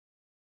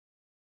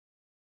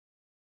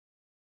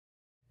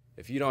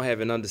If you don't have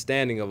an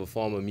understanding of a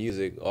form of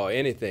music or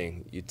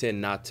anything, you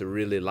tend not to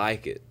really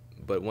like it.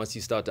 But once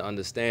you start to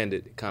understand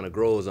it, it kind of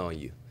grows on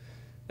you.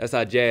 That's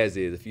how jazz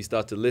is. If you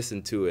start to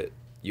listen to it,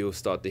 you'll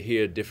start to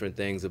hear different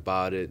things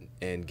about it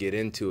and get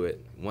into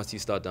it. Once you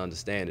start to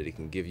understand it, it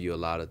can give you a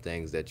lot of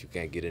things that you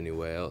can't get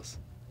anywhere else.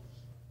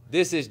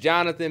 This is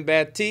Johnathon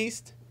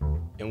Batiste,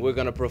 and we're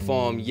gonna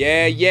perform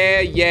Yeah,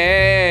 Yeah,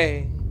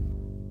 Yeah.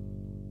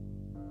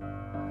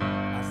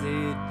 I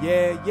said,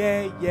 yeah,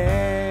 yeah,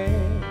 yeah.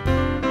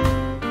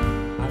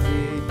 I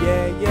said,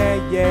 yeah, yeah,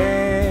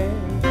 yeah.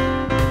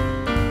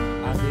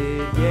 I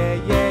said, yeah,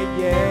 yeah,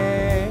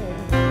 yeah.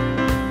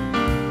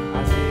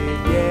 I said,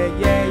 yeah,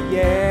 yeah,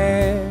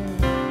 yeah.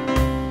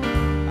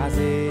 I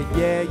said,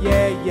 yeah,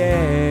 yeah,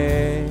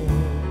 yeah.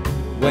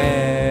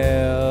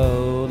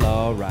 Well,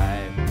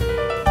 alright.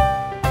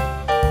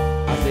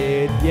 I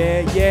said,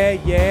 yeah, yeah,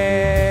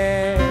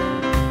 yeah.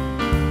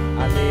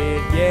 I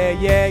said, yeah,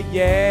 yeah,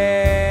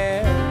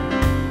 yeah.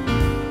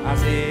 I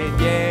said,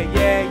 yeah,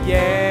 yeah,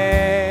 yeah.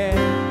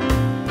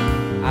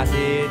 I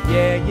said,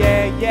 yeah,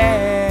 yeah,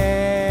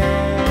 yeah.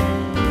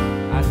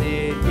 I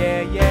said,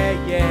 yeah, yeah,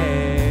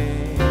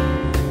 yeah.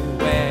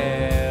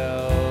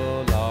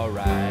 Well,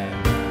 alright.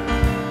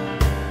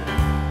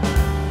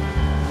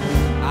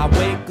 I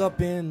wake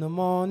up in the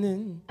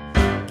morning,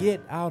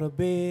 get out of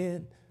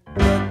bed,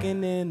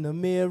 looking in the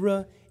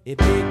mirror, it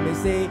make me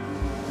say,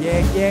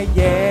 yeah, yeah,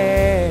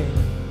 yeah.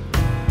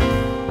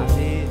 I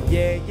said,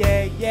 yeah,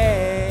 yeah,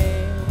 yeah.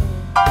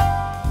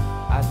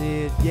 I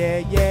said, yeah,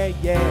 yeah,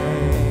 yeah.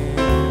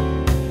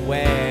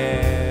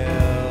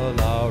 Well,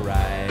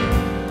 alright.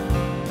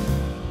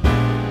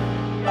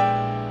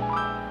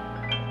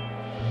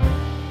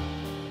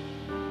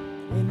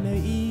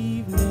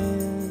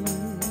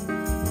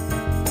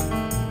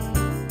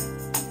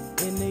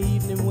 In the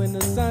evening when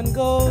the sun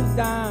goes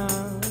down,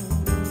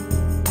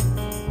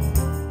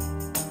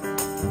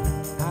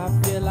 I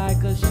feel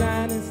like a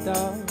shining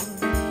star